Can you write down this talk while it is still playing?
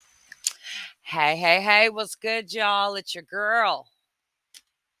Hey, hey, hey, what's good, y'all? It's your girl.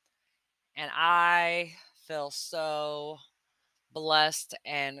 And I feel so blessed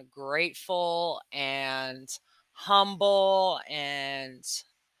and grateful and humble. And it's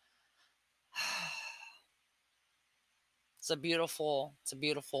a beautiful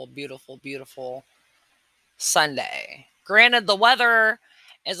Sunday. Granted, the weather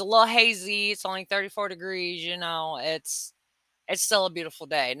is a little hazy. It's only 34 degrees. It's still a beautiful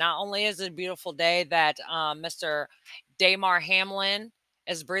day. Not only is it a beautiful day that Mr. Damar Hamlin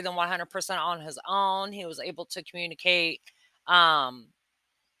is breathing 100% on his own, he was able to communicate um,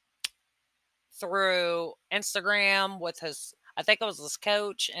 through Instagram with I think it was his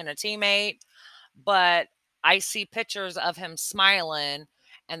coach and a teammate, but I see pictures of him smiling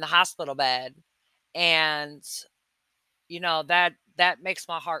in the hospital bed. And, that makes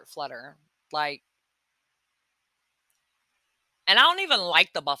my heart flutter. Like, and I don't even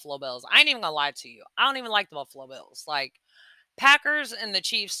like the Buffalo Bills. I ain't even gonna lie to you. I don't even like the Buffalo Bills. Like, Packers and the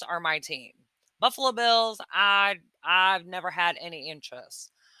Chiefs are my team. Buffalo Bills, I've never had any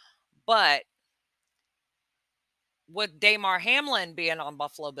interest. But with Damar Hamlin being on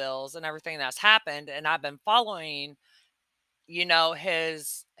Buffalo Bills and everything that's happened, and I've been following,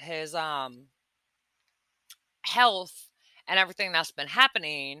 his health and everything that's been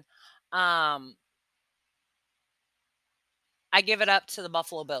happening, um, I give it up to the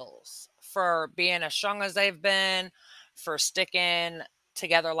Buffalo Bills for being as strong as they've been, for sticking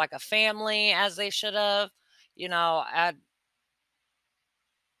together like a family as they should have. At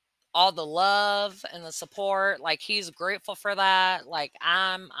all the love and the support, like he's grateful for that. Like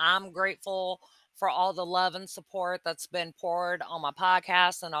I'm grateful for all the love and support that's been poured on my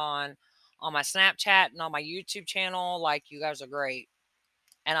podcast and on my Snapchat and on my YouTube channel. Like, you guys are great.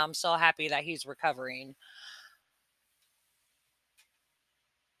 And I'm so happy that he's recovering.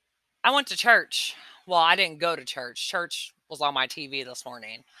 I went to church. Well, I didn't go to church. Church was on my TV this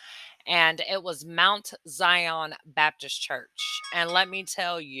morning, and it was Mount Zion Baptist Church. And let me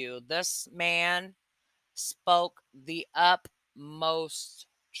tell you, this man spoke the utmost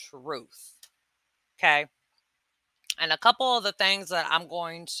truth. Okay. And a couple of the things that I'm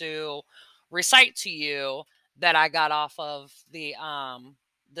going to recite to you that I got off of the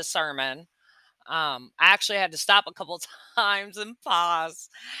sermon. I actually had to stop a couple times and pause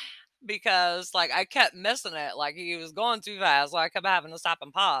because, like, I kept missing it. Like, he was going too fast. So I kept having to stop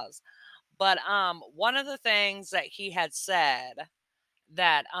and pause. But one of the things that he had said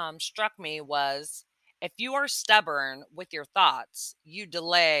that struck me was, if you are stubborn with your thoughts, you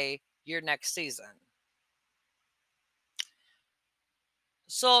delay your next season.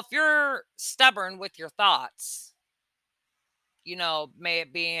 So if you're stubborn with your thoughts, may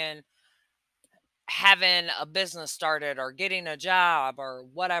it be in having a business started or getting a job or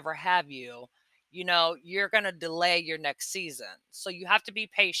whatever have you, you're going to delay your next season. So you have to be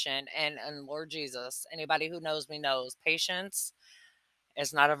patient. And Lord Jesus, anybody who knows me knows patience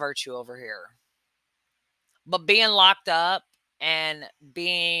is not a virtue over here. But being locked up and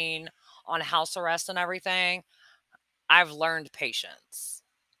being on house arrest and everything, I've learned patience,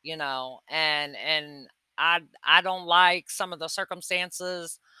 and I don't like some of the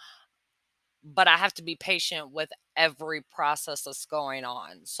circumstances, but I have to be patient with every process that's going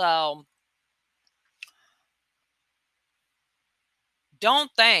on. So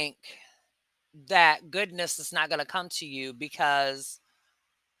don't think that goodness is not going to come to you because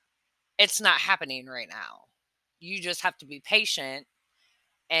it's not happening right now. You just have to be patient,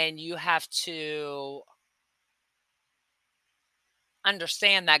 and you have to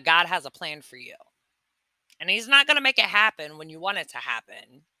understand that God has a plan for you. And he's not going to make it happen when you want it to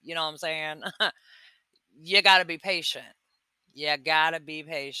happen. You know what I'm saying? You got to be patient. You got to be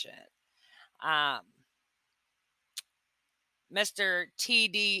patient. Um, Mr.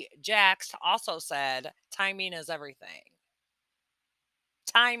 T.D. Jakes also said, timing is everything.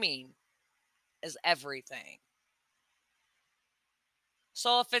 Timing is everything.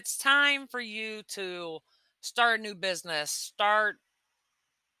 So if it's time for you to start a new business, start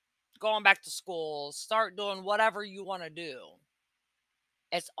going back to school, start doing whatever you want to do,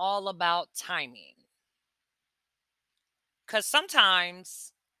 it's all about timing. Because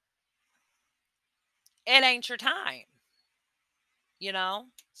sometimes it ain't your time, you know?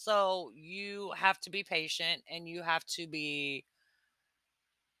 So you have to be patient, and you have to be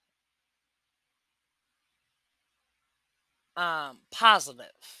positive.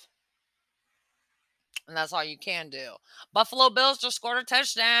 And that's all you can do. Buffalo Bills just scored a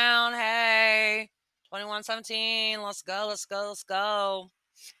touchdown. Hey, 21-17. Let's go, let's go, let's go.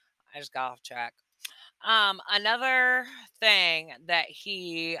 I just got off track. Another thing that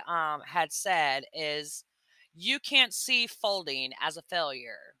he had said is, you can't see folding as a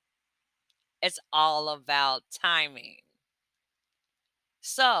failure. It's all about timing.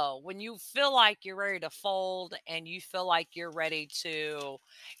 So when you feel like you're ready to fold and you feel like you're ready to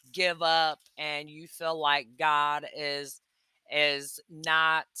give up and you feel like God is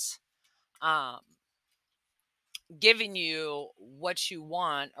not um giving you what you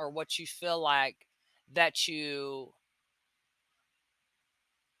want or what you feel like that you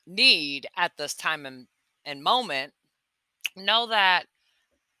need at this time and moment, know that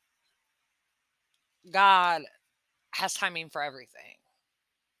God has timing for everything.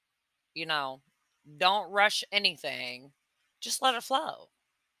 You know, don't rush anything. Just let it flow.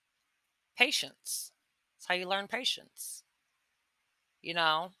 Patience. That's how you learn patience, you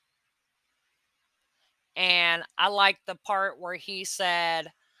know? And I like the part where he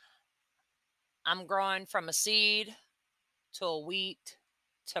said, I'm growing from a seed to a wheat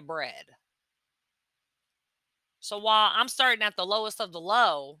to bread. So while I'm starting at the lowest of the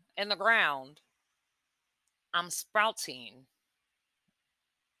low in the ground, I'm sprouting.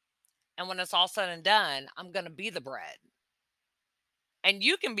 And when it's all said and done, I'm going to be the bread. And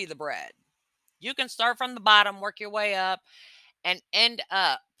you can be the bread. You can start from the bottom, work your way up, and end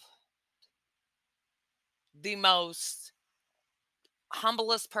up the most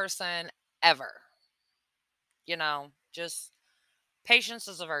humblest person ever. Just patience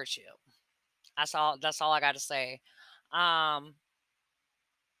is a virtue. That's all I got to say. Um,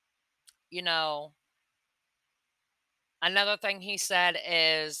 you know, Another thing he said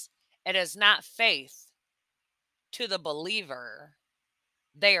is, it is not faith to the believer.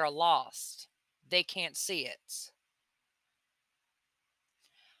 They are lost. They can't see it.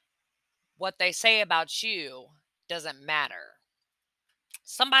 What they say about you doesn't matter.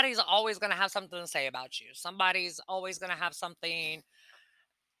 Somebody's always going to have something to say about you. Somebody's always going to have something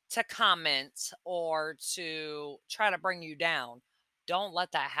to comment or to try to bring you down. Don't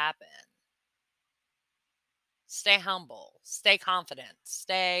let that happen. Stay humble, stay confident,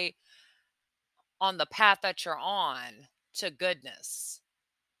 stay on the path that you're on to goodness.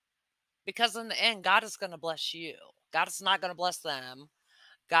 Because in the end, God is going to bless you. God is not going to bless them.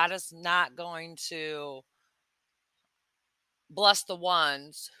 God is not going to bless the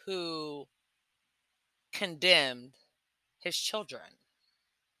ones who condemned his children.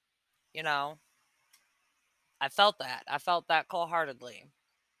 You know, I felt that. I felt that wholeheartedly.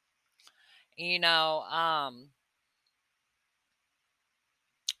 You know,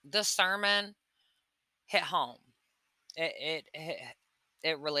 this sermon hit home. It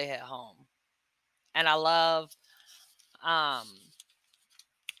really hit home. And I love, um,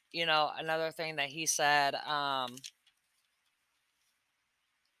 another thing that he said,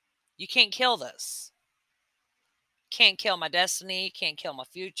 you can't kill this. Can't kill my destiny. Can't kill my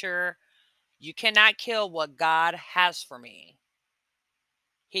future. You cannot kill what God has for me.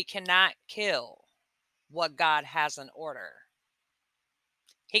 He cannot kill what God has in order.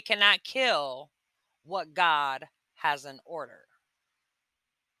 He cannot kill what God has in order.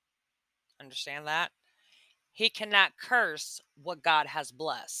 Understand that? He cannot curse what God has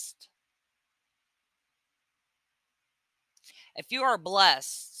blessed. If you are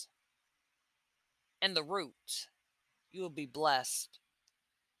blessed in the root, you will be blessed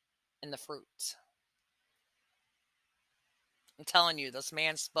in the fruit. I'm telling you, this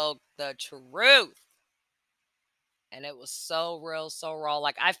man spoke the truth. And it was so real, so raw.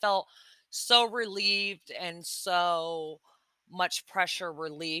 Like, I felt so relieved and so much pressure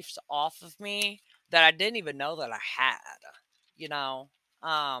relieved off of me that I didn't even know that I had, you know.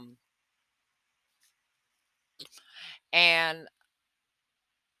 Um, and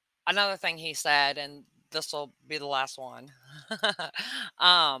another thing he said, and this will be the last one.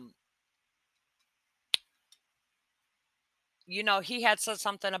 um, he had said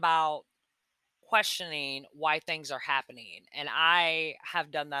something about questioning why things are happening. And I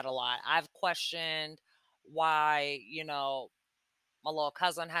have done that a lot. I've questioned why, my little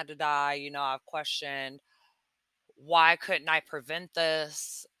cousin had to die. I've questioned, why couldn't I prevent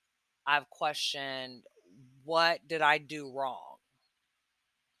this? I've questioned, what did I do wrong?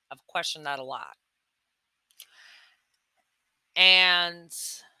 I've questioned that a lot. And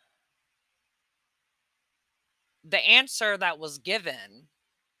the answer that was given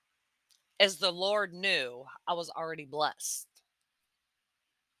is, the Lord knew I was already blessed.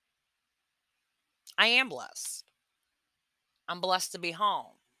 I am blessed. I'm blessed to be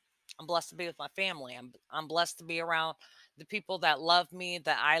home. I'm blessed to be with my family. I'm blessed to be around the people that love me,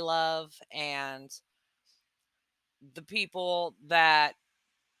 that I love, and the people that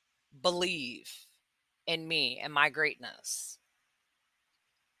believe. in me and my greatness.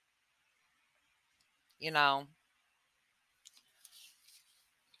 You know,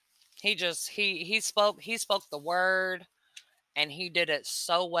 he spoke the word, and he did it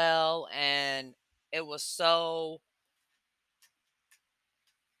so well, and it was so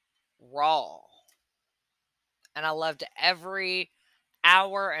raw. And I loved every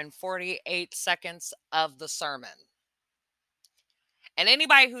hour and 48 seconds of the sermon. And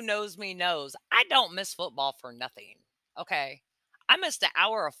anybody who knows me knows I don't miss football for nothing. Okay. I missed an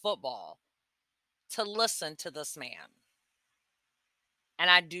hour of football to listen to this man. And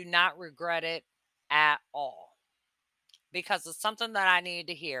I do not regret it at all, because it's something that I need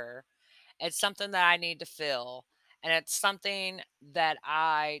to hear. It's something that I need to feel. And it's something that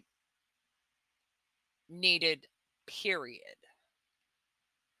I needed, period.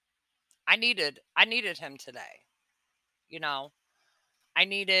 I needed him today. You know, I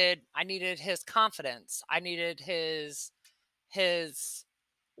needed his confidence. I needed his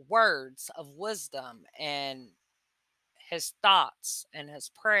words of wisdom, and his thoughts and his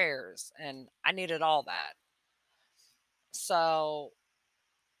prayers, and I needed all that. So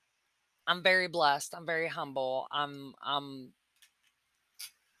I'm very blessed. I'm very humble. I'm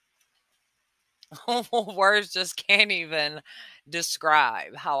words just can't even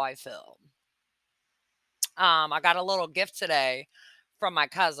describe how I feel. I got a little gift today from my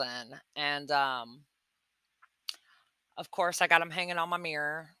cousin, and of course I got him hanging on my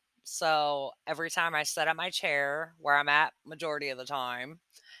mirror. So every time I sit at my chair, where I'm at majority of the time,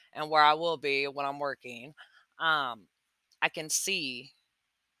 and where I will be when I'm working, um, I can see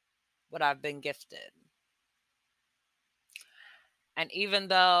what I've been gifted. And even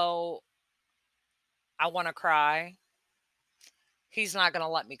though I want to cry, he's not going to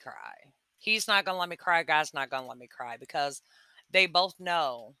let me cry. He's not going to let me cry. God's not going to let me cry, because they both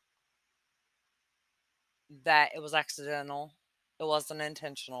know that it was accidental. It wasn't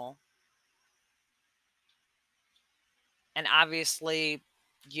intentional. And obviously,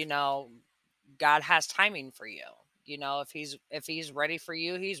 you know, God has timing for you. If he's ready for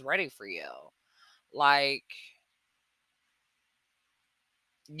you, he's ready for you. Like,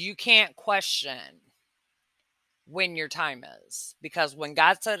 you can't question when your time is, because when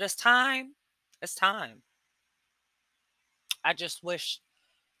God said it's time, it's time. I just wish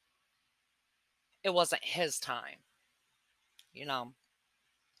it wasn't his time, you know.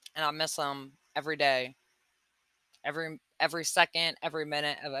 And I miss him every day, every second, every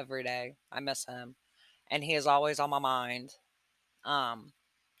minute of every day. I miss him, and he is always on my mind. Um,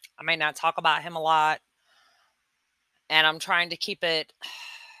 I may not talk about him a lot, and I'm trying to keep it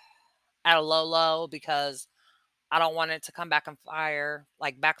at a low, because I don't want it to come back and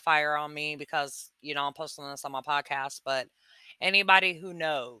backfire on me, because I'm posting this on my podcast. But anybody who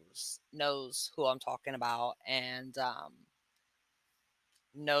knows who I'm talking about, and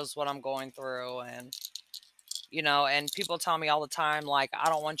knows what I'm going through. And people tell me all the time, like, I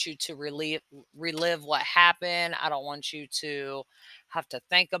don't want you to relive what happened. I don't want you to have to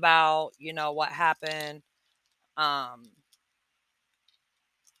think about, what happened. Um,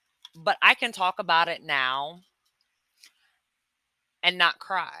 but I can talk about it now and not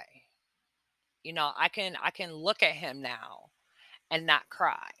cry. I can look at him now and not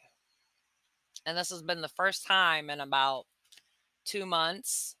cry. And this has been the first time in about 2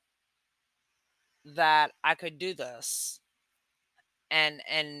 months that I could do this, and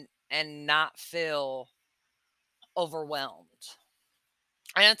not feel overwhelmed.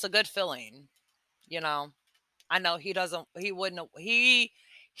 And it's a good feeling, you know. I know he wouldn't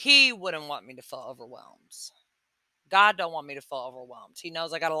want me to feel overwhelmed. God don't want me to feel overwhelmed. He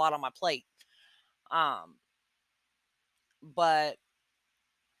knows I got a lot on my plate. Um, but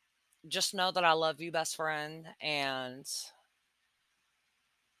just know that I love you, best friend, and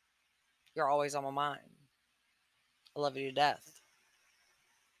you're always on my mind. I love you to death.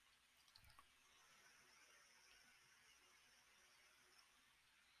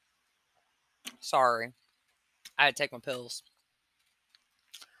 Sorry, I had to take my pills.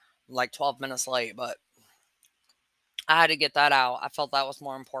 I'm like 12 minutes late, but I had to get that out. I felt that was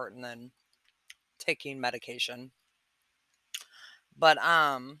more important than taking medication. But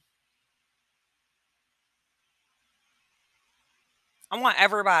I want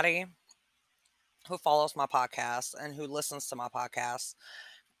everybody who follows my podcast and who listens to my podcast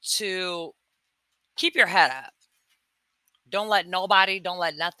to keep your head up. Don't let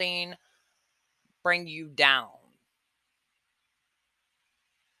nothing bring you down.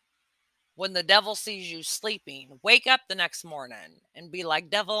 When the devil sees you sleeping, wake up the next morning and be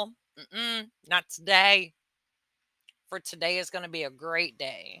like, devil, not today. For today is going to be a great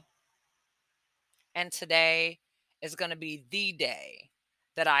day. And today is going to be the day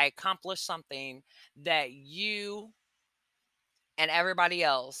that I accomplish something that you and everybody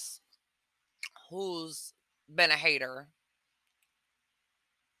else who's been a hater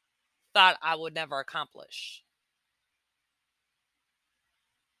thought I would never accomplish.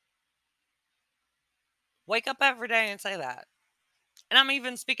 Wake up every day and say that. And I'm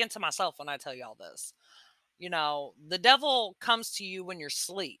even speaking to myself when I tell you all this. You know, the devil comes to you when you're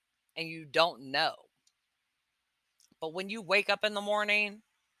asleep and you don't know. But when you wake up in the morning,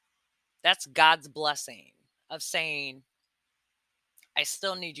 that's God's blessing of saying, I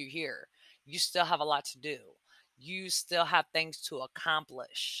still need you here. You still have a lot to do. You still have things to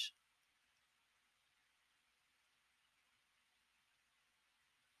accomplish.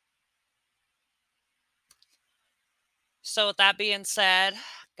 So, with that being said,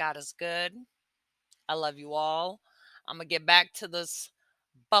 God is good. I love you all. I'm going to get back to this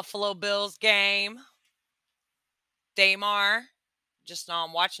Buffalo Bills game. Damar, just know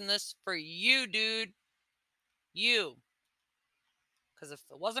I'm watching this for you, dude. You. Because if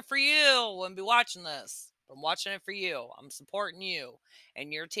it wasn't for you, I wouldn't be watching this. I'm watching it for you. I'm supporting you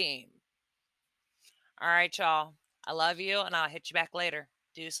and your team. All right, y'all. I love you, and I'll hit you back later.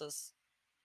 Deuces.